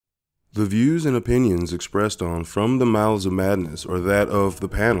The views and opinions expressed on From the Mouths of Madness are that of the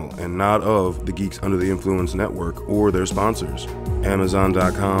panel and not of the Geeks Under the Influence Network or their sponsors,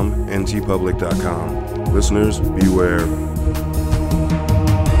 Amazon.com and tpublic.com. Listeners, beware.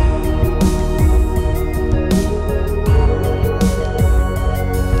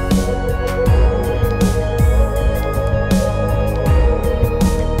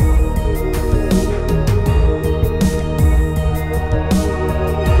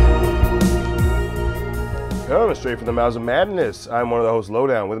 Straight from the Mouths of Madness. I'm one of the hosts,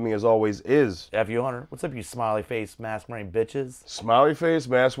 Lowdown. With me, as always, is F.U. Hunter. What's up, you smiley face, mask wearing bitches? Smiley face,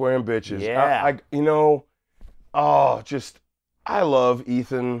 mask wearing bitches. Yeah. I love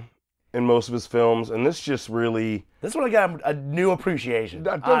Ethan in most of his films, and this just really. This one I got a new appreciation.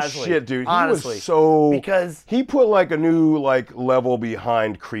 Honestly, shit, dude. Honestly, he was so because he put like a new level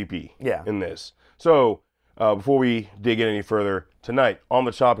behind creepy. Yeah. In this. So before we dig in any further, tonight on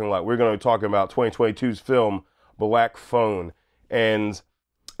the chopping block, we're going to be talking about 2022's film Black Phone, and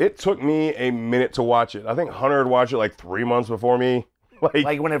it took me a minute to watch it. I think Hunter had watched it like 3 months before me.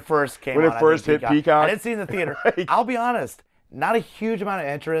 Like when it first came on. When it first hit Peacock. I didn't see it in the theater. I'll be honest, not a huge amount of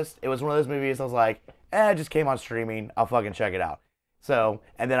interest. It was one of those movies I was like, it just came on streaming. I'll fucking check it out. So,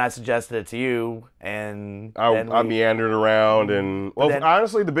 and then I suggested it to you, and I meandered around, and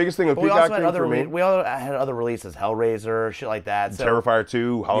honestly, the biggest thing with Peacock thing for me, we all had other releases, Hellraiser, shit like that. So, Terrifier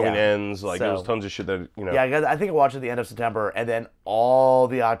 2, Halloween Ends, there was tons of shit that Yeah, I think I watched it at the end of September, and then all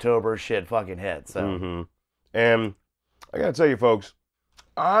the October shit fucking hit. So, and I gotta tell you, folks,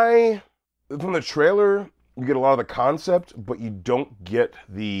 from the trailer, you get a lot of the concept, but you don't get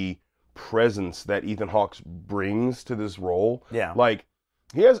the presence that Ethan Hawke brings to this role. Yeah. Like,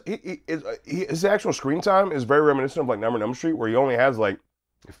 his actual screen time is very reminiscent of like Nightmare on Elm Street, where he only has like,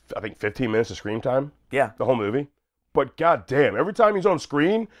 I think 15 minutes of screen time. Yeah. The whole movie. But goddamn, every time he's on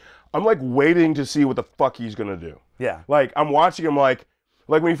screen, I'm like waiting to see what the fuck he's gonna do. Yeah. Like, I'm watching him like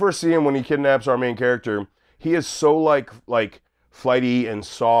when you first see him when he kidnaps our main character, he is so like flighty and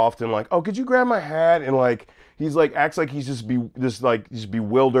soft and like, oh, could you grab my hat? And like, he's like, acts like he's just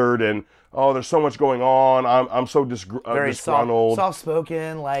bewildered and, oh, there's so much going on. I'm so very disgruntled.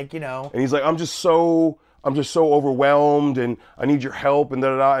 Soft-spoken, like, And he's like, I'm just so overwhelmed and I need your help and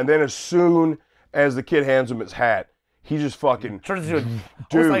da-da-da. And then as soon as the kid hands him his hat, he just fucking turns into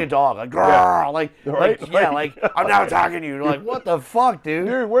almost like a dog, like grrr, like I'm now attacking you. You're like, what the fuck, dude?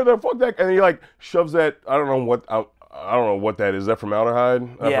 Dude, where the fuck that? And he like shoves that. I don't know what that is. Is that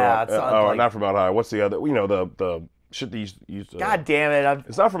formaldehyde? Yeah, it's not formaldehyde. What's the other? The shit that you used to. God damn it!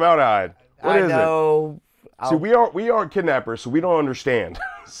 It's not formaldehyde. What is it? See, we aren't kidnappers, so we don't understand.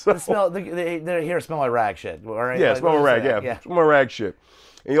 So, they hear smell like rag shit. Right? Yeah, smell like rag. Yeah, smell like rag shit.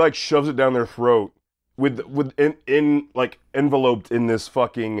 And he like shoves it down their throat enveloped in this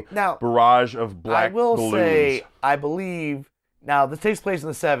fucking barrage of black balloons. I will say, I believe now this takes place in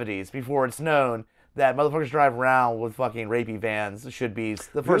the 70s before it's known that motherfuckers drive around with fucking rapey vans should be the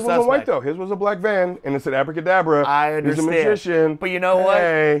first suspect. His wasn't white though. His was a black van, and it said abracadabra. I understand. He's a magician. But you know what?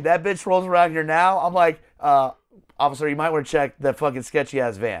 That bitch rolls around here now. I'm like, officer, you might want to check that fucking sketchy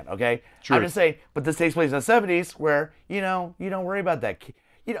ass van, okay? True. I'm just saying, but this takes place in the 70s where, you don't worry about that.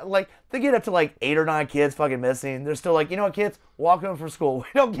 Like, they get up to like 8 or 9 kids fucking missing. They're still like, you know what, kids? Walk home from school.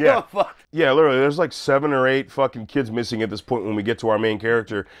 We don't give a fuck. Yeah, literally, there's like 7 or 8 fucking kids missing at this point when we get to our main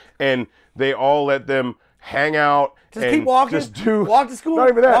character. And they all let them hang out. Just keep walking. Walk to school. Not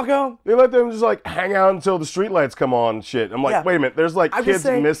even that. Walk home. They let them just like hang out until the streetlights come on and shit. I'm like, wait a minute, there's like kids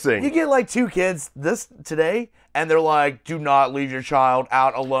missing. You get like 2 kids today, and they're like, do not leave your child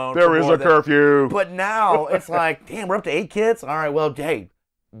out alone. There is a curfew. But now it's like, damn, we're up to 8 kids? All right, well, hey,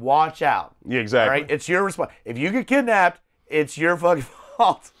 watch out. Yeah, exactly. All right, it's your response. If you get kidnapped, it's your fucking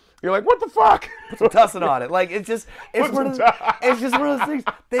fault. You're like, what the fuck? Put some tussin on it. Like, it's just one of those things.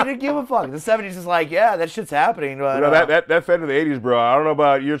 They didn't give a fuck. The 70s is like, yeah, that shit's happening. But, that fed to the 80s, bro. I don't know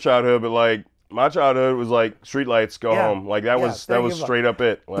about your childhood, but like my childhood was like streetlights, go home. Like that was straight up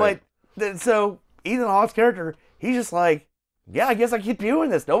it. Like, so Ethan Hawke's character, he's just like, yeah, I guess I keep doing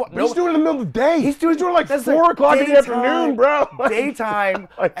this. No, he's doing it in the middle of the day. He's doing like 4 o'clock in the afternoon, bro. Daytime.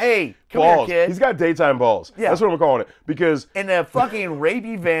 Hey, come balls. here, kid. He's got daytime balls. Yeah. That's what I'm calling it. Because in a fucking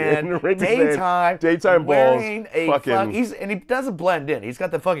rapey van, daytime balls. And he doesn't blend in. He's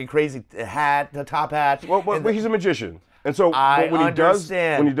got the fucking crazy hat, the top hat. Well, he's a magician. And so when he does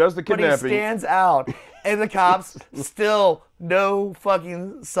the kidnapping, but he stands out, and the cops still no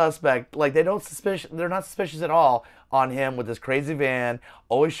fucking suspect. Like they're not suspicious at all on him with this crazy van,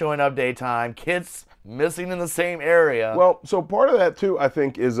 always showing up daytime, kids missing in the same area. Well, so part of that too, I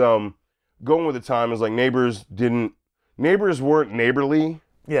think, is going with the time is like neighbors weren't neighborly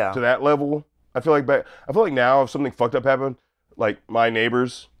Yeah. to that level. I feel like now if something fucked up happened, like my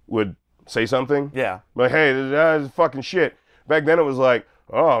neighbors would say something. Yeah. Like, hey, this is fucking shit. Back then it was like,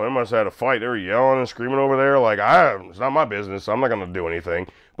 oh, they must have had a fight. They were yelling and screaming over there. Like, it's not my business. I'm not gonna do anything.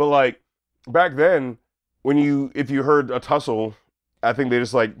 But like back then, if you heard a tussle, I think they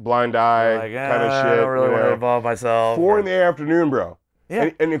just like blind eye Like, kind of shit. I don't really want to involve myself. 4 in the afternoon, bro. Yeah.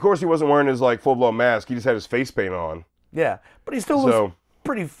 And of course he wasn't wearing his like full blown mask. He just had his face paint on. Yeah. But he still looks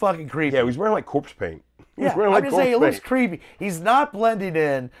pretty fucking creepy. Yeah, he was wearing like corpse paint. Yeah, I'm just saying, it looks creepy. He's not blending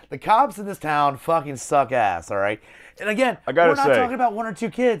in. The cops in this town fucking suck ass, all right? And again, we're not talking about 1 or 2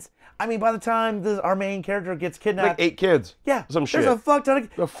 kids. I mean, by the time our main character gets kidnapped... Like 8 kids. Yeah. Some shit. There's a fuck ton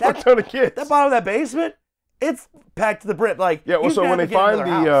of... kids. That bottom of that basement, it's packed to the brim. Like, yeah, well, so when they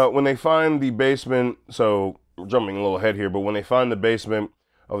find the basement... So, we're jumping a little ahead here, but when they find the basement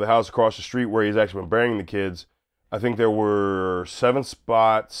of the house across the street where he's actually been burying the kids... I think there were 7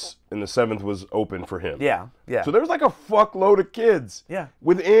 spots, and the 7th was open for him. Yeah, yeah. So there was like a fuckload of kids. Yeah.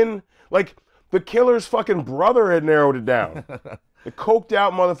 Within, like, the killer's fucking brother had narrowed it down. The coked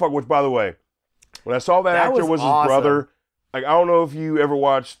out motherfucker, which, by the way, when I saw that actor was awesome. His brother, like, I don't know if you ever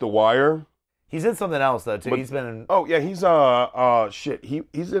watched The Wire. He's in something else, though, too. He's been in... Oh, yeah, he's, shit.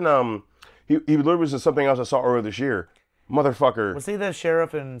 He's in, he literally was in something else I saw earlier this year. Motherfucker. Was he the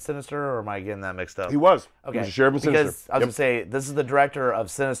sheriff in Sinister, or am I getting that mixed up? He was. Okay. He was the sheriff in Sinister. Because I was going to say, this is the director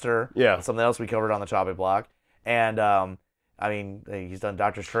of Sinister. Yeah. Something else we covered on the chopping block. And, I mean, he's done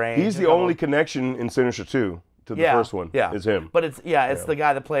Doctor Strange. He's the only connection in Sinister 2 to the first one. Yeah. Is him. But it's the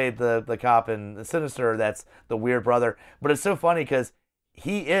guy that played the cop in Sinister that's the weird brother. But it's so funny because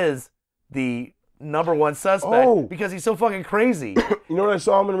he is the #1 suspect because he's so fucking crazy. You know what I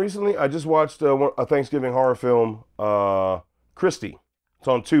saw him in recently? I just watched a Thanksgiving horror film, Christy. It's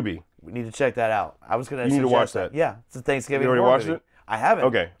on Tubi. We need to check that out. I was going to You need to watch that. Yeah, it's a Thanksgiving horror movie. You already watched it? I haven't.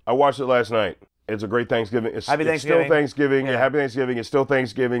 Okay, I watched it last night. It's a great Thanksgiving. Happy Thanksgiving. It's still Thanksgiving. Yeah, happy Thanksgiving. It's still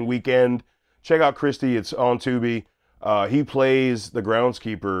Thanksgiving weekend. Check out Christy. It's on Tubi. He plays the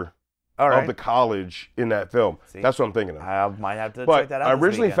groundskeeper of the college in that film. See? That's what I'm thinking of. I might have to check that out. I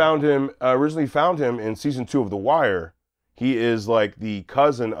originally found him in season 2 of The Wire. He is like the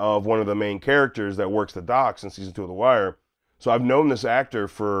cousin of one of the main characters that works the docks in season 2 of The Wire. So I've known this actor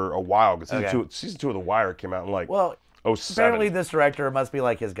for a while because season 2 of The Wire came out in like 07. Apparently this director must be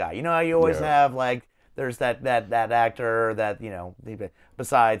like his guy. You know how you always have like there's that actor that, you know,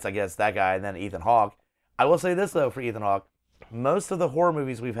 besides I guess that guy and then Ethan Hawke. I will say this though for Ethan Hawke. Most of the horror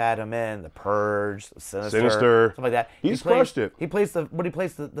movies we've had him in, The Purge, Sinister, stuff like that. He's crushed it. He plays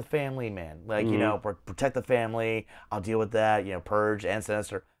the family man. Like, you know, protect the family, I'll deal with that, you know, Purge and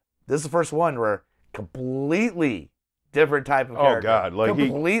Sinister. This is the first one where completely different type of character. Oh God, like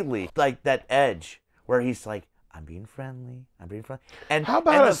completely like that edge where he's like, I'm being friendly. And how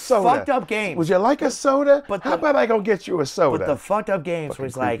about a soda? Fucked up games. Would you like a soda? How about I go get you a soda? But the fucked up games where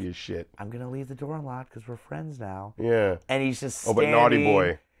he's like, shit. I'm gonna leave the door unlocked because we're friends now. Yeah. And he's just standing. But naughty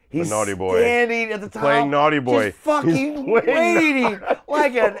boy. He's naughty boy. Standing at the top. Playing naughty boy. Just fucking waiting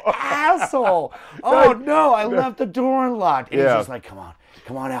like an asshole. Oh no, I left the door unlocked. And he's just like, come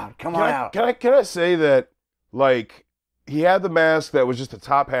on out. Can I say that, like, he had the mask that was just the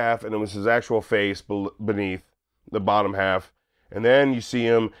top half and it was his actual face beneath the bottom half, and then you see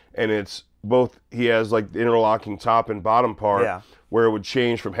him and it's both, he has like the interlocking top and bottom part where it would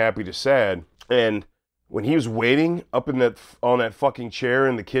change from happy to sad. And when he was waiting up in on that fucking chair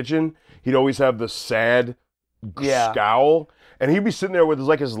in the kitchen, he'd always have the sad scowl, and he'd be sitting there with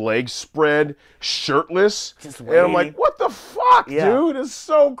his legs spread, shirtless, and I'm like, what the fuck, dude? It's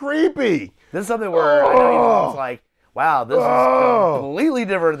so creepy. This is something where I know I was like, wow, this is completely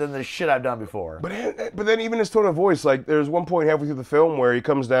different than the shit I've done before. But then even his tone of voice, like there's one point halfway through the film where he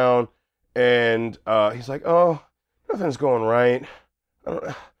comes down and he's like, oh, nothing's going right.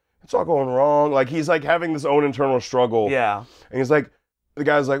 It's all going wrong. Like he's like having this own internal struggle. Yeah. And he's like, the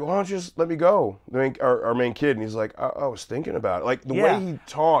guy's like, why don't you just let me go? Our main kid. And he's like, I was thinking about it. Like the way he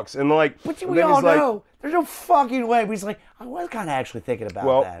talks and like. But we all know. There's no fucking way. But he's like, I was kind of actually thinking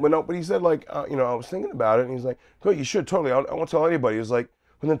about that. But he said like, I was thinking about it. And he's like, good, you should totally. I won't tell anybody. He was like,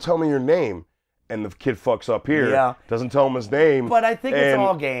 well then tell me your name. And the kid fucks up here. Yeah. Doesn't tell him his name. But I think it's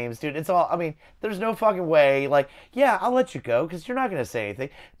all games, dude. It's all, I mean, there's no fucking way. Like, yeah, I'll let you go because you're not going to say anything.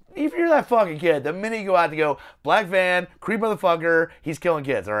 If you're that fucking kid, the minute you go out to go, black van, creep motherfucker, he's killing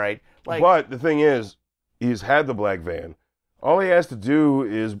kids, all right? Like, but the thing is, he's had the black van. All he has to do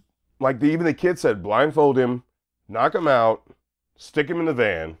is, like even the kid said, blindfold him, knock him out, stick him in the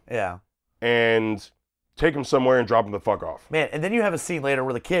van. Yeah. And take him somewhere and drop him the fuck off. Man, and then you have a scene later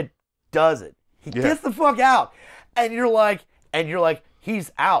where the kid does it. He gets the fuck out. And you're like,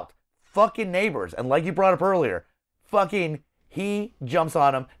 He's out. Fucking neighbors. And like you brought up earlier, fucking he jumps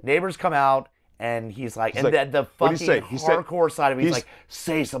on him. Neighbors come out. And he's like, the fucking hardcore side of it, he's like,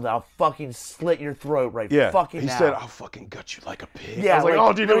 say something, I'll fucking slit your throat fucking now. He said, I'll fucking gut you like a pig. Yeah, I was like,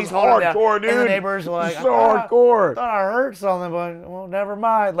 oh, dude, that was hardcore, dude. And the neighbors were like, so hardcore. I thought I heard something, but well, never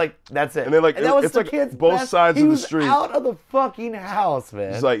mind. Like, that's it. And then, like, that was it's the like kid's both best. sides of the street. He was out of the fucking house,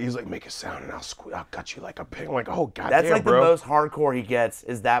 man. He's like, make a sound and I'll gut you like a pig. I'm like, oh, goddamn, that's like bro. the most hardcore he gets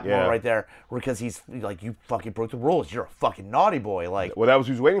is that moment right there, because he's like, you fucking broke the rules. You're a fucking naughty boy. Like, well, that was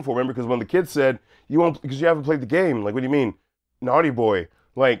what he was waiting for. Remember, because when the kid said, you won't, because you haven't played the game. Like, what do you mean, naughty boy?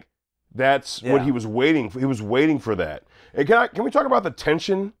 Like, that's what he was waiting for. He was waiting for that. And can we talk about the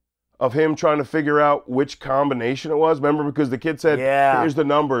tension of him trying to figure out which combination it was? Remember, because the kid said, here's the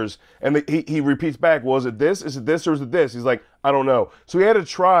numbers. And he repeats back, was it this? Is it this or is it this? He's like, I don't know. So he had to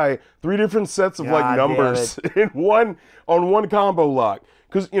try 3 different sets of numbers on one combo lock.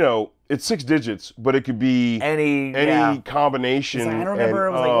 Because, it's 6 digits, but it could be any combination. Like, I don't remember.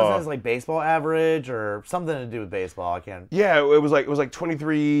 It was wasn't it like baseball average or something to do with baseball? I can't. Yeah, it was like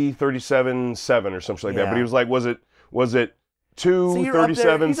 23, 37, 7 or something like that. But he was like, was it 2,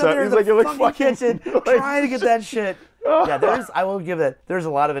 37, 7? He's like, you're like fucking kitchen trying to get that shit. Yeah, I will give it. There's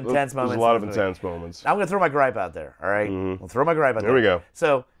a lot of intense moments. There's a lot of intense moments. I'm gonna throw my gripe out there. All right, I'll throw my gripe out there. Here we go.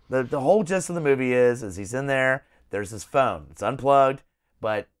 So the whole gist of the movie is he's in there. There's his phone. It's unplugged,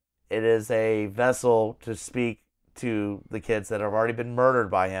 but it is a vessel to speak to the kids that have already been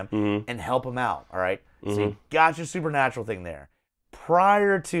murdered by him and help him out, all right? So you got your supernatural thing there.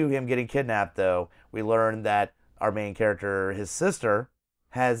 Prior to him getting kidnapped, though, we learned that our main character, his sister,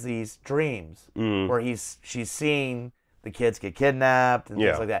 has these dreams where she's seeing the kids get kidnapped and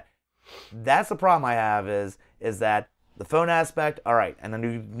things like that. That's the problem I have is that the phone aspect, all right, and I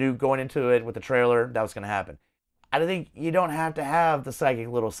knew going into it with the trailer that was going to happen. I think you don't have to have the psychic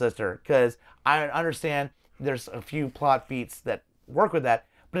little sister, because I understand there's a few plot beats that work with that,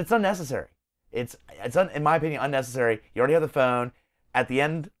 but it's unnecessary. It's in my opinion, unnecessary. You already have the phone. At the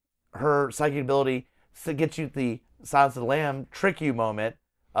end, her psychic ability to get you the Silence of the Lamb trick you moment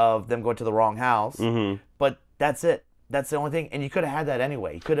of them going to the wrong house. But that's it. That's the only thing. And you could have had that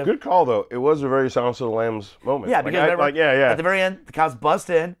anyway. You could have. Good call, though. It was a very Silence of the Lambs moment. Yeah, because at the very end, the cops bust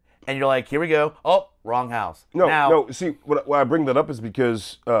in, and you're like, here we go. Oh, wrong house. No. See, why I bring that up is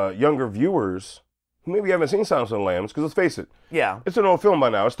because younger viewers who maybe haven't seen Silence of the Lambs, because let's face it, it's an old film by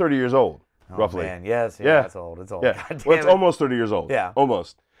now. It's 30 years old, roughly. Man, yes, it's old. It's old. Yeah, well, it's almost 30 years old. Yeah,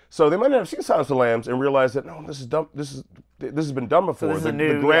 almost. So they might not have seen Silence of the Lambs and realize that no, this is dumb. This has been done before. So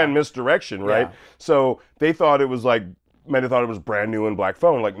the grand misdirection, right? Yeah. So they thought it was might have thought it was brand new in black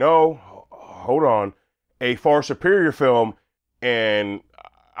phone. Like, no, hold on, a far superior film, and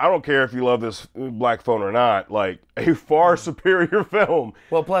I don't care if you love this black phone or not, like a far superior film.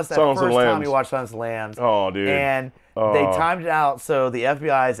 Well, plus that first time you watched Silence of the Lambs. Oh, dude. And they timed it out so the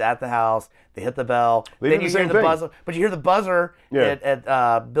FBI is at the house. They hit the bell. Then you hear the buzzer. But you hear the buzzer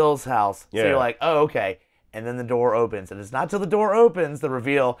at Bill's house. So you're like, oh, okay. And then the door opens. And it's not till the door opens the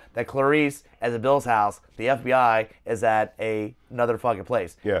reveal that Clarice is at Bill's house. The FBI is at another fucking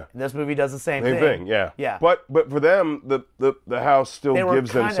place. Yeah. And this movie does the same thing. Yeah. Yeah. But for them, the house still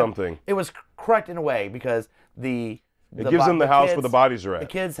gives them something. It was correct in a way because it gives them the house where the bodies are at. The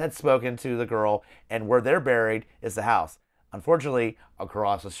kids had spoken to the girl, and where they're buried is the house. Unfortunately,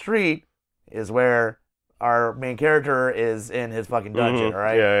 across the street is where our main character is in his fucking dungeon,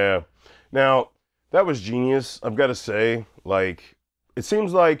 right? Yeah. Now, that was genius, I've got to say. Like, it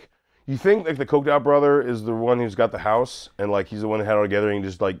seems like you think like the coked out brother is the one who's got the house, and like he's the one that had it all together, and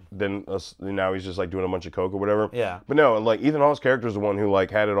just like now he's just like doing a bunch of coke or whatever. Yeah. But no, like Ethan Hawke's character is the one who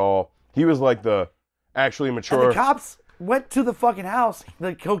like had it all. He was like the actually mature. And the cops went to the fucking house.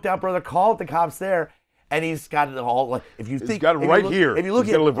 The coked out brother called the cops there. And he's got it all, like, if you think... He's got it right here. If you look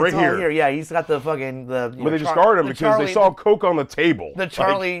at it, right here. Yeah, he's got the fucking... But they discarded him because they saw coke on the table. The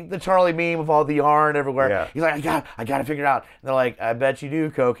Charlie meme with all the yarn everywhere. Yeah. He's like, I got to figure it out. And they're like, I bet you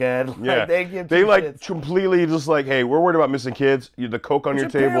do, cokehead. Yeah. Like, they like completely just like, hey, we're worried about missing kids. The coke on your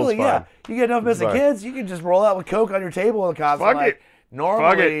table is fine. Yeah. You get enough missing kids, you can just roll out with coke on your table, and the cops are like,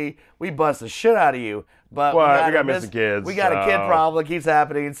 normally we bust the shit out of you. But we got missing kids. We got a kid problem that keeps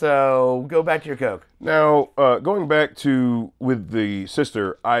happening, so go back to your coke. Now, going back to with the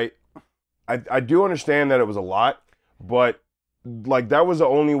sister, I do understand that it was a lot, but like that was the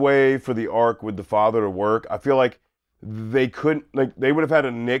only way for the arc with the father to work. I feel like they couldn't, like they would have had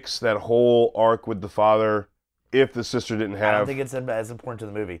to nix that whole arc with the father if the sister didn't have. I don't think it's as important to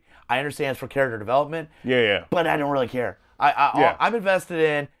the movie. I understand it's for character development. Yeah. But I don't really care. I'm invested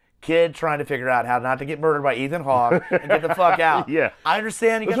in kid trying to figure out how not to get murdered by Ethan Hawke and get the fuck out. Yeah. I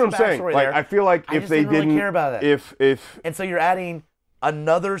understand you That's get what some I'm saying. backstory Like, there. I feel like I if just they didn't really didn't care about that. if And so you're adding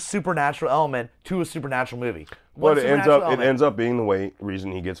another supernatural element to a supernatural movie. but it ends up being the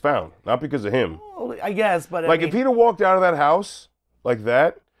reason he gets found, not because of him. Well, I guess, but Like, if he'd have walked out of that house like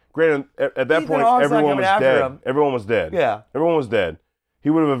that, granted, at that Ethan point, Hawke's not everyone coming was after dead. him. Everyone was dead. Yeah. Everyone was dead. He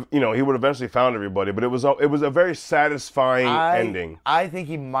would have, he would eventually found everybody, but it was a very satisfying ending. I think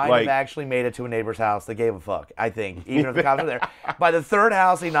he might Like- have actually made it to a neighbor's house that gave a fuck. I think, even if the cops were there. By the third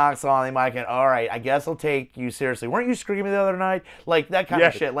house he knocks on, they might get, all right, I guess I'll take you seriously. Weren't you screaming the other night? Like, that kind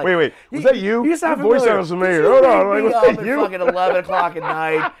of shit. Like, wait, was that you? You sound Your voice familiar. sounds familiar. Did you Hold on, wake like, me was up that at you? fucking 11 o'clock at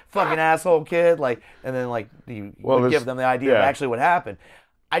night, fucking asshole kid. Like, and then, like, you would give them the idea of actually what happened.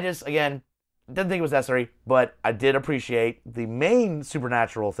 I just, again, didn't think it was necessary, but I did appreciate the main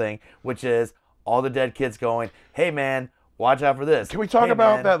supernatural thing, which is all the dead kids going, hey, man, watch out for this. Can we talk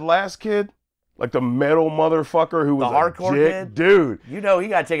about that last kid? Like the metal motherfucker who was The hardcore kid? Dude. You know he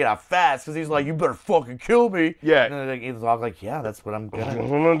got taken out fast because he's like, you better fucking kill me. Yeah. And then like, Ethan's all like, yeah, that's what I'm That's gonna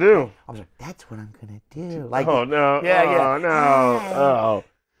what I'm going to do. I was like, that's what I'm gonna do. Like, Oh, no. Yeah, oh, yeah. no. Oh.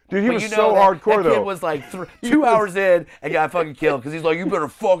 Dude, he but was you know so that, hardcore, that though. kid was like 2 hours in and got fucking killed because he's like, you better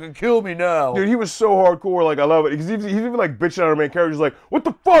fucking kill me now. Dude, he was so hardcore. Like, I love it. Because he's even like bitching at our main character. He's like, what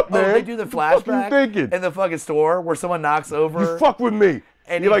the fuck, man? Oh, they do the What the fuck flashback you thinking? in the fucking store where someone knocks over. You fuck with me.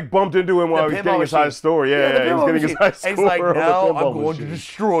 And he like bumped into him while he was getting his high score. Yeah, he was getting his high score. And he's like, on the now pinball I'm going to machine.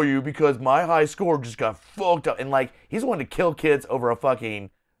 destroy you because my high score just got fucked up. And like, he's wanting to kill kids over a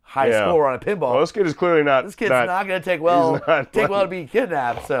fucking high score on a pinball. Well, this kid is clearly not. This kid's not going to take well to be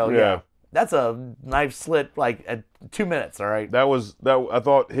kidnapped. So yeah. That's a knife slit like at 2 minutes. All right. That I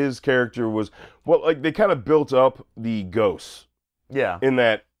thought his character was like they kind of built up the ghosts. Yeah. In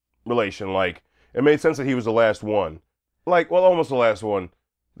that relation, like it made sense that he was the last one. Like, well, almost the last one.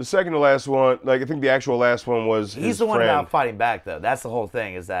 The second to last one, like I think the actual last one was he's his the one friend. about fighting back though. That's the whole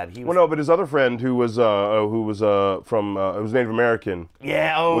thing is that he was. Well, no, but his other friend who was from it was Native American.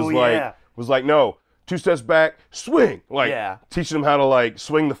 Yeah. Was like no. 2 steps back, swing. Like, teaching him how to, like,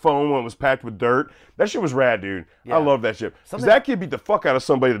 swing the phone when it was packed with dirt. That shit was rad, dude. Yeah. I love that shit. Because that kid beat the fuck out of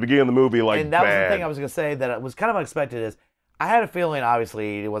somebody at the beginning of the movie, like, and that bad. was the thing I was going to say that it was kind of unexpected is I had a feeling,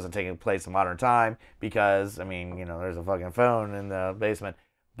 obviously, it wasn't taking place in modern time because, I mean, you know, there's a fucking phone in the basement.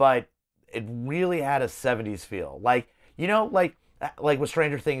 But it really had a 70s feel. Like, you know, like what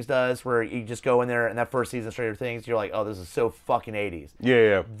Stranger Things does, where you just go in there and that first season of Stranger Things, you're like, oh, this is so fucking 80s.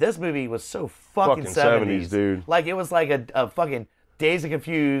 Yeah. This movie was so fucking 70s, dude. Like, it was like a fucking Dazed and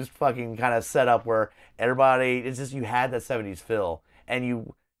Confused fucking kind of setup where everybody, it's just you had that 70s feel. And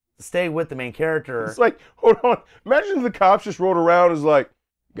you stay with the main character. It's like, hold on. Imagine if the cops just rolled around and was like,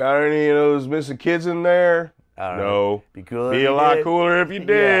 got any of those missing kids in there? No. Be cool. Be a lot cooler if you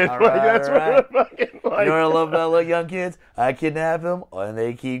did. Yeah, like, that's what I'm fucking like. You know what I love about little young kids? I kidnap them and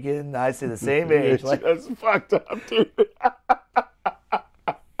they keep getting nice to the same age. Like, that's fucked up, dude.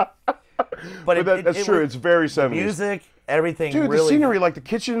 But that's true. It's very 70s. Music, everything. Dude, really, the scenery, like the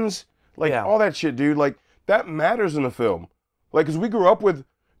kitchens, like all that shit, dude. Like that matters in the film. Like, cause growing up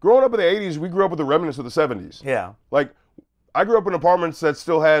in the 80s, we grew up with the remnants of the 70s. Yeah. Like, I grew up in apartments that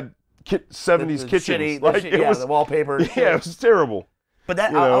still had 70s kitchens. The wallpaper. Yeah, it was terrible. But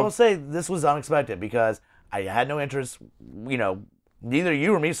that I will say this was unexpected because I had no interest. You know, neither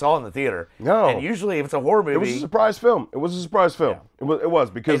you or me saw it in the theater. No. And usually, if it's a horror movie, it was a surprise film. It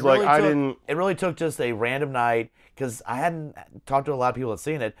was because I didn't. It really took just a random night because I hadn't talked to a lot of people that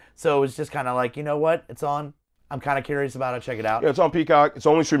seen it, so it was just kind of like, you know what, it's on. I'm kind of curious about it. Check it out. Yeah, it's on Peacock. It's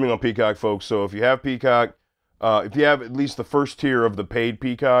only streaming on Peacock, folks. So if you have Peacock, if you have at least the first tier of the paid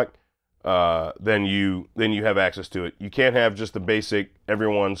Peacock, then you have access to it. You can't have just the basic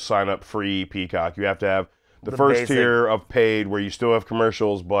everyone sign up free Peacock. You have to have the first tier of paid where you still have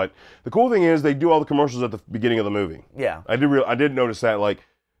commercials. But the cool thing is they do all the commercials at the beginning of the movie. Yeah, I did notice that. Like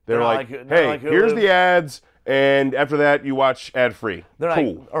they're like, hey, here's the ads. And after that, you watch ad-free. They're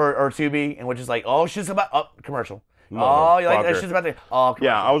cool. Like, or Tubi, and which is like, oh, shit's about, commercial. No, oh, you like that shit's about to, oh, commercial.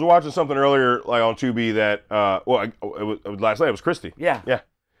 Yeah, I was watching something earlier, like on Tubi that, it was last night, it was Christy. Yeah. Yeah.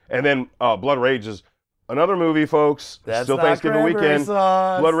 And then Blood Rage is another movie, folks. That's still Thanksgiving weekend.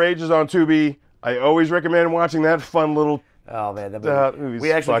 Sauce. Blood Rage is on Tubi. I always recommend watching that fun little. Oh man, that movie.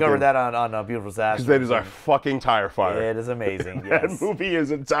 We actually covered that on Beautiful Disaster. Because that is a fucking tire fire. It is amazing. That yes. movie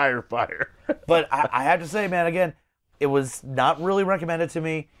is a tire fire. But I have to say, man, again, it was not really recommended to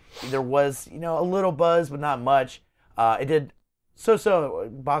me. There was, a little buzz, but not much. It did so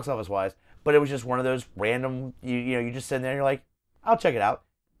box office wise, but it was just one of those random. You just sit there and you're like, I'll check it out.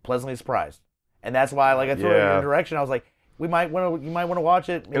 Pleasantly surprised, and that's why, like, I threw it in your direction. I was like, you might want to watch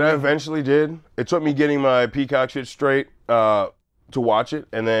it. And I eventually did. It took me getting my Peacock shit straight to watch it,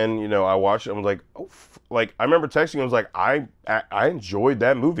 and then I watched it. I was like, oh, like I remember texting. I was like, I enjoyed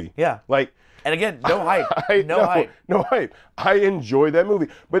that movie. Yeah. Like, and again, no hype. No hype. I enjoyed that movie.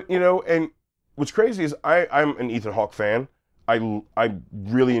 But and what's crazy is I'm an Ethan Hawke fan. I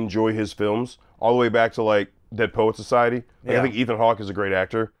really enjoy his films all the way back to like Dead Poets Society. Like, I think Ethan Hawke is a great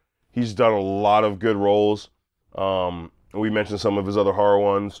actor. He's done a lot of good roles. We mentioned some of his other horror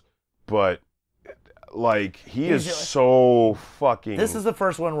ones, but like he's so fucking. This is the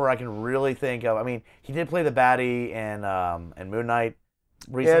first one where I can really think of. I mean, he did play the baddie in Moon Knight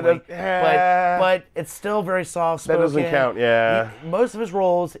recently, but it's still very soft spoken. That doesn't count. Yeah. Most of his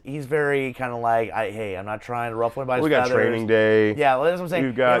roles, he's very kind of like, hey, I'm not trying to ruffle anybody's feathers. We got Training Day. Yeah, well, that's what I'm saying.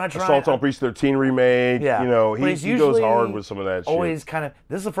 We've got Assault on Precinct 13 remake. Yeah. He goes hard with some of that shit. Always kind of.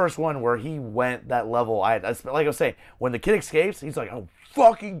 This is the first one where he went that level. Like I was saying, when the kid escapes, he's like, oh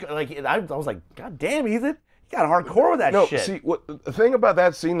fucking, like I was like, God damn, Ethan, you got hardcore with that shit. See, the thing about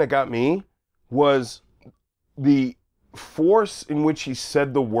that scene that got me was the force in which he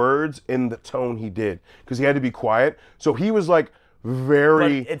said the words in the tone he did, because he had to be quiet. So he was like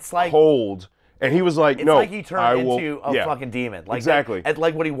very cold, and he was like, it's "No, like he turned into a fucking demon." Like exactly,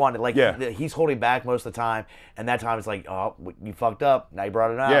 like what he wanted. Like he's holding back most of the time, and that time it's like, "Oh, you fucked up. Now you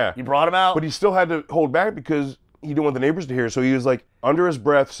brought it out. Yeah, you brought him out." But he still had to hold back because he didn't want the neighbors to hear. So he was like under his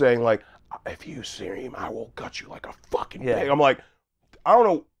breath saying like, "If you see him, I will gut you like a fucking pig." I'm like, I don't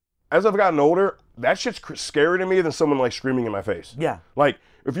know. As I've gotten older, that shit's scarier to me than someone like screaming in my face. Yeah. Like,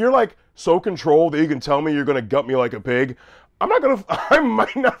 if you're like so controlled that you can tell me you're gonna gut me like a pig, I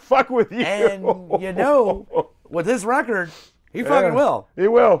might not fuck with you. And with this record, he fucking will. He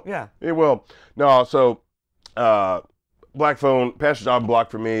will. Yeah. He will. No, so Black Phone, Pastor's album block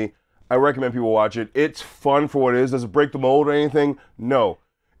for me. I recommend people watch it. It's fun for what it is. Does it break the mold or anything? No.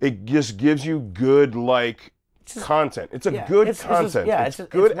 It just gives you good content. It's a good content. It's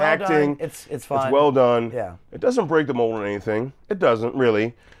good acting. It's fun. It's well done. Yeah. It doesn't break the mold or anything. It doesn't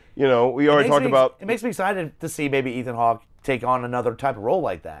really. We already talked about. It makes me excited to see maybe Ethan Hawke take on another type of role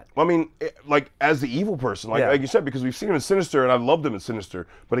like that. I mean, like as the evil person, like you said, because we've seen him in Sinister, and I loved him in Sinister.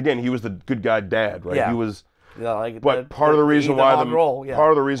 But again, he was the good guy dad, right? Yeah. He was. Yeah, but part of the reason why the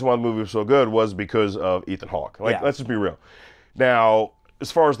movie was so good was because of Ethan Hawke. Like, let's just be real. Now,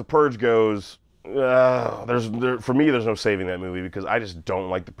 as far as The Purge goes. For me, there's no saving that movie because I just don't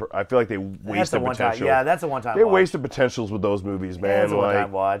like I feel like they wasted potential. That's a one-time. They wasted potentials with those movies, man. That's a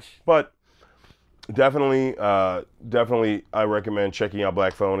one-time watch. But definitely, I recommend checking out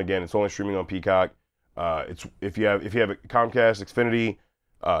Black Phone. Again, it's only streaming on Peacock. It's if you have a Comcast Xfinity,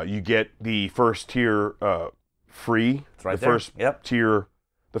 you get the first tier free. It's right there.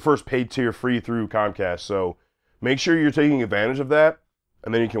 The first paid tier free through Comcast. So make sure you're taking advantage of that.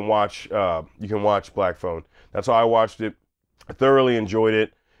 And then you can watch Black Phone. That's how I watched it. I thoroughly enjoyed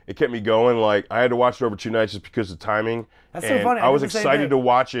it. It kept me going. Like, I had to watch it over 2 nights just because of timing. That's so funny. I was excited to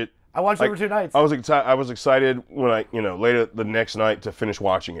watch it. I watched it over 2 nights. I was excited when later the next night to finish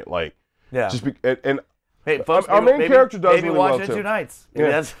watching it. Like, hey, folks, our main character does really well too. Maybe watch it 2 nights.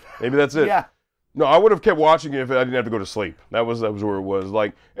 Maybe that's it. Yeah. No, I would have kept watching it if I didn't have to go to sleep. That was where it was.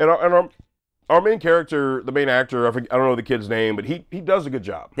 Like, our main character, the main actor, I don't know the kid's name, but he does a good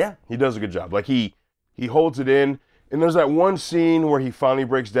job. Yeah. He does a good job. Like he holds it in. And there's that one scene where he finally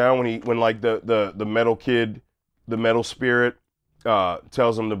breaks down when the metal kid, the metal spirit,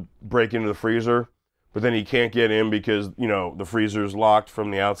 tells him to break into the freezer, but then he can't get in because, the freezer's locked from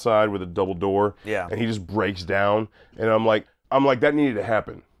the outside with a double door. Yeah. And he just breaks down. And I'm like, that needed to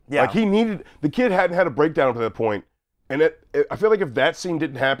happen. Yeah. Like the kid hadn't had a breakdown up to that point. And I feel like if that scene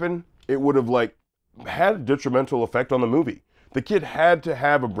didn't happen, it would have had a detrimental effect on the movie. The kid had to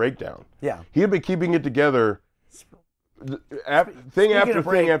have a breakdown. Yeah. He had been keeping it together thing after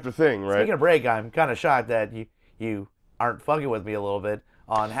thing, right? Speaking of break, I'm kind of shocked that you aren't fucking with me a little bit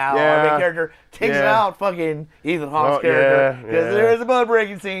on how our main character takes out fucking Ethan Hawke's character. Because there is a butt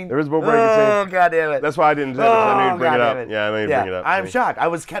breaking scene. There is a butt breaking scene. Oh, God damn it. That's why I didn't say it. I knew you'd bring it up. Yeah, I knew you'd bring it up. I'm shocked. I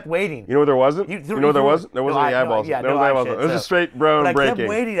was kept waiting. You know what there wasn't? You know what there wasn't? There wasn't any eyeballs. There was eyeballs. It was just straight brown breaking. But I kept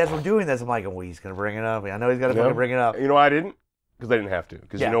waiting as we're doing this. I'm like, he's going to bring it up. I know he's going to fucking bring it up. You know why I didn't? Because I didn't have to.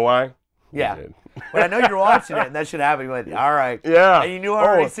 Because you know why? Yeah. But I know you're watching it, and that shit happened. You went, all right. Yeah. And you knew I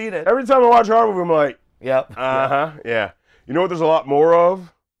already seen it. Every time I watch a horror movie, I'm like, yep. Yeah. You know what there's a lot more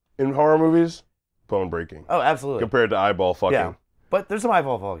of in horror movies? Bone breaking. Oh, absolutely. Compared to eyeball fucking. Yeah. But there's some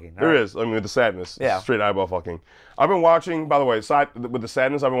eyeball fucking. There is. I mean, with the sadness. Yeah. Straight eyeball fucking. I've been watching, by the way, with the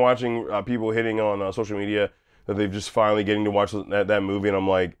sadness, I've been watching people hitting on social media that they've just finally getting to watch that movie, and I'm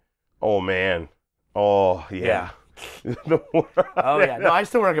like, oh, man. Oh, yeah. Oh yeah, no, I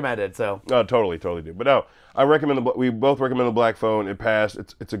still recommend it. So No, totally do. But no, I recommend we both recommend the Black Phone. It passed.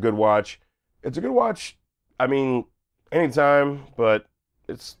 It's a good watch. It's a good watch. I mean, anytime, but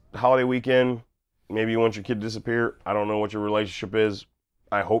it's holiday weekend. Maybe you want your kid to disappear. I don't know what your relationship is.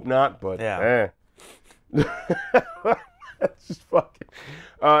 I hope not, but yeah. That's just fucking.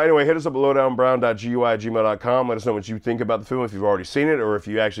 Anyway, hit us up at lowdownbrown.gui@gmail.com. Let us know what you think about the film, if you've already seen it, or if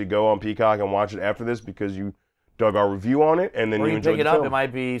you actually go on Peacock and watch it after this because you dug our review on it, and then or you you enjoyed pick it the up. film. It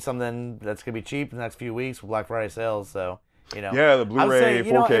might be something that's gonna be cheap in the next few weeks with Black Friday sales. So you know, Yeah, the Blu-ray,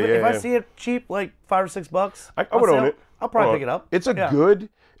 4K. If I see it cheap, like $5 or $6, I would own it. I'll probably pick it up. It's a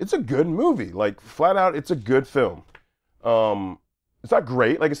good movie. Like flat out, it's a good film. It's not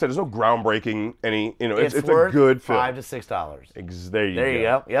great. Like I said, there's no groundbreaking. It's worth a good film. $5 to $6. There you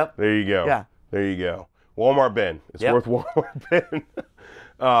go. Yep. There you go. Yeah. There you go. Walmart bin. It's worth Walmart bin.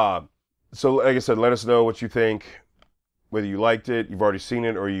 So like I said, let us know what you think. Whether you liked it, you've already seen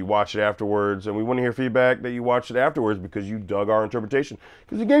it, or you watched it afterwards. And we want to hear feedback that you watched it afterwards because you dug our interpretation.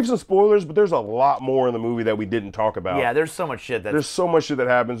 Because we gave some spoilers, but there's a lot more in the movie that we didn't talk about. Yeah, there's so much shit. There's so much shit that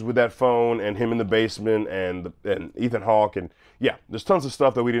happens with that phone and him in the basement and Ethan Hawke. And yeah, there's tons of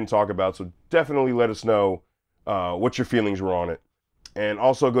stuff that we didn't talk about. So definitely let us know what your feelings were on it. And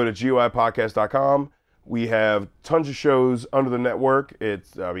also go to GUIPodcast.com. We have tons of shows under the network.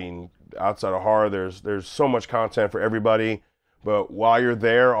 Outside of horror, there's so much content for everybody. But while you're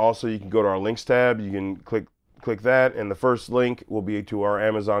there, also you can go to our links tab. You can click that, and the first link will be to our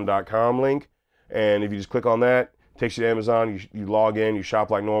Amazon.com link. And if you just click on that, it takes you to Amazon. You log in, you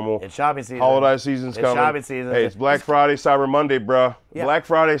shop like normal. It's shopping season. Holiday season's coming. It's shopping season. Hey, it's Black Friday, Cyber Monday, bruh. Yeah. Black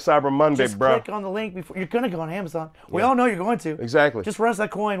Friday, Cyber Monday, just bruh. click on the link before you're gonna go on Amazon. We all know you're going to. Exactly. Just run us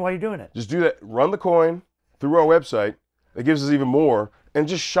that coin while you're doing it. Just do that. Run the coin through our website. It gives us even more. And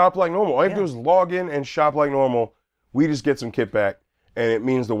just shop like normal. All you have to do is log in and shop like normal. We just get some kickback, and it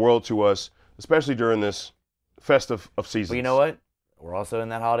means the world to us, especially during this festive of seasons. But you know what? We're also in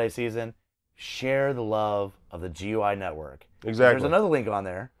that holiday season. Share the love of the GUI network. Exactly. There's another link on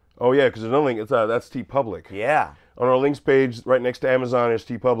there. Oh yeah, because there's another link. That's TeePublic. Yeah. On our links page, right next to Amazon, is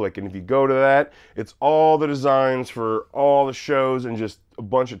TeePublic, and if you go to that, it's all the designs for all the shows and just a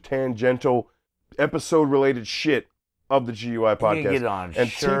bunch of tangential, episode-related shit of the GUI podcast. You can get it on and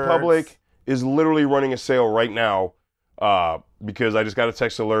shirts. TeePublic is literally running a sale right now because I just got a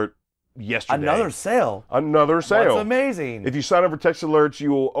text alert yesterday. Another sale. That's amazing. If you sign up for text alerts,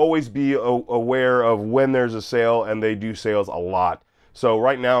 you will always be aware of when there's a sale, and they do sales a lot. So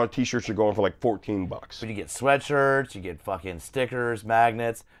right now, t-shirts are going for like $14. But you get sweatshirts, you get fucking stickers,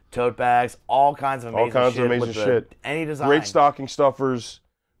 magnets, tote bags, all kinds of amazing shit. Any design. Great stocking stuffers.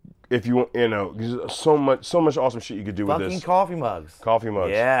 If you want, so much awesome shit you could do with this. Fucking coffee mugs. Coffee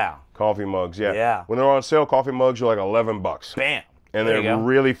mugs. Yeah. Coffee mugs, yeah. Yeah. When they're on sale, coffee mugs are like $11. Bam. And they're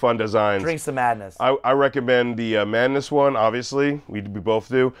really fun designs. Drinks the madness. I recommend the Madness one, obviously. We both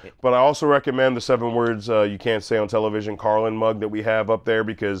do. Yeah. But I also recommend the 7 words you can't say on television Carlin mug that we have up there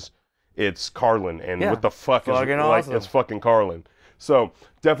because it's Carlin. And what the fuck is fucking awesome. It's fucking Carlin. So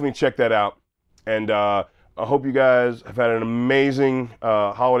definitely check that out. And I hope you guys have had an amazing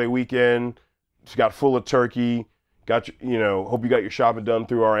holiday weekend. Just got full of turkey. Hope you got your shopping done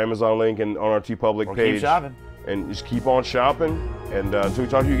through our Amazon link and on our TeePublic page. Keep shopping. And just keep on shopping. And until we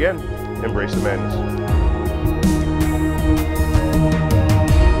talk to you again, embrace the madness.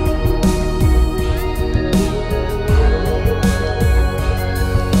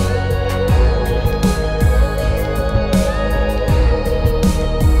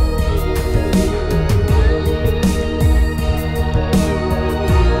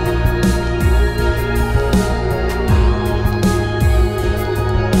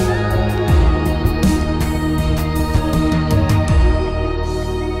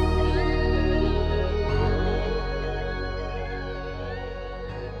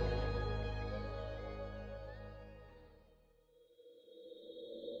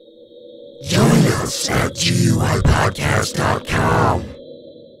 At GUIPodcast.com.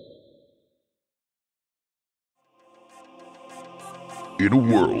 In a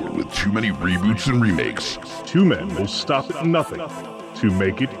world with too many reboots and remakes, 2 men will stop at nothing to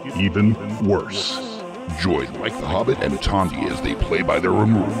make it even worse. Join Mike the Hobbit and Tondi as they play by their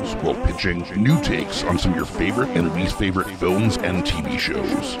own rules while pitching new takes on some of your favorite and least favorite films and TV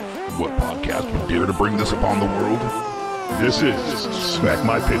shows. What podcast would dare to bring this upon the world? This is Smack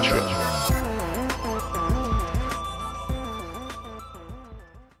My Pitch Show.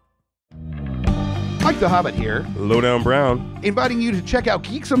 I the Hobbit here, Lowdown Brown. inviting you to check out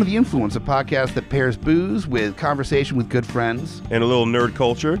Geeks Under the Influence, a podcast that pairs booze with conversation with good friends. And a little nerd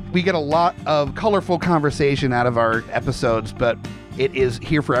culture. We get a lot of colorful conversation out of our episodes, but it is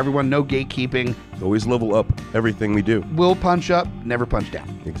here for everyone, no gatekeeping. Always level up everything we do. We'll punch up, never punch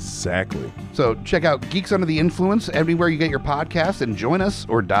down. Exactly. So check out Geeks Under the Influence everywhere you get your podcasts and join us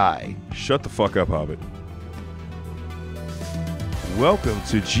or die. Shut the fuck up, Hobbit. Welcome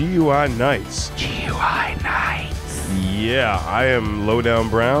to GUI Nights. GUI Nights. Yeah, I am Lowdown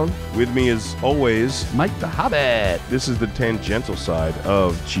Brown. With me as always, Mike the Hobbit. this is the tangential side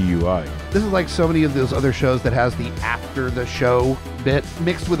of GUI. This is like so many of those other shows that has the after the show bit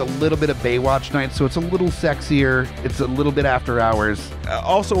mixed with a little bit of Baywatch night, so it's a little sexier. It's a little bit after hours.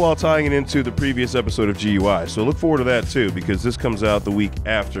 Also while tying it into the previous episode of GUI. So look forward to that too, because this comes out the week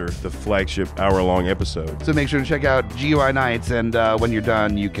after the flagship hour-long episode. So make sure to check out GUI Nights, and when you're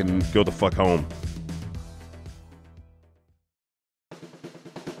done, you can Go the fuck home.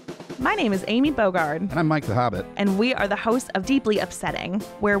 My name is Amy Bogard, And I'm Mike the Hobbit. and we are the hosts of Deeply Upsetting,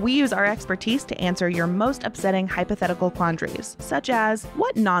 where we use our expertise to answer your most upsetting hypothetical quandaries, such as,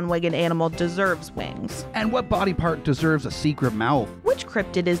 what non-winged animal deserves wings? And what body part deserves a secret mouth? Which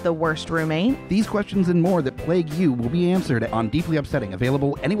cryptid is the worst roommate? These questions and more that plague you will be answered on Deeply Upsetting,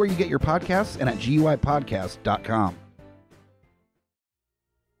 available anywhere you get your podcasts and at GUIPodcast.com.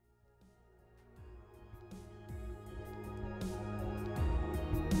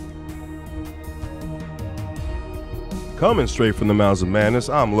 Coming straight from the mouths of madness,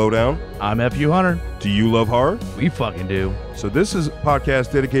 I'm Lowdown. I'm FU Hunter. Do you love horror? We fucking do. So this is a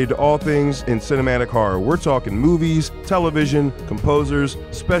podcast dedicated to all things in cinematic horror. We're talking movies, television, composers,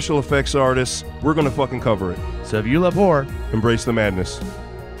 special effects artists. We're gonna fucking cover it. So if you love horror, Embrace the madness.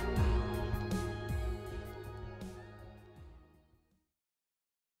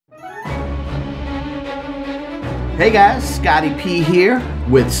 Hey guys, Scotty P here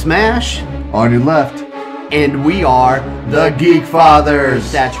with Smash on your left. And we are the Geek Fathers.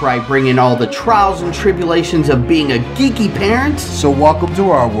 That's right, bringing all the trials and tribulations of being a geeky parent. So welcome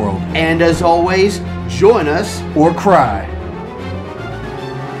to our world. And as always, join us. Or cry.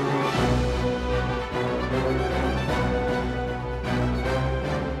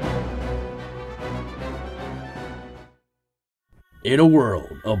 In a world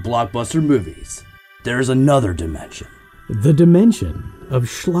of blockbuster movies, there's another dimension. The dimension of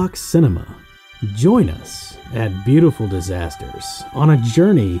schlock cinema. Join us at Beautiful Disasters on a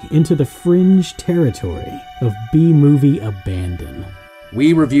journey into the fringe territory of B-movie abandon.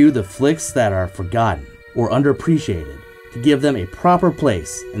 We review the flicks that are forgotten or underappreciated to give them a proper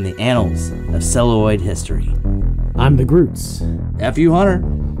place in the annals of celluloid history. I'm the Groots, FU Hunter.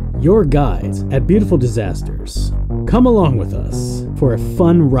 your guides at Beautiful Disasters. Come along with us for a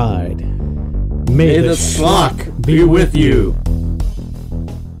fun ride. May the schlock be with you.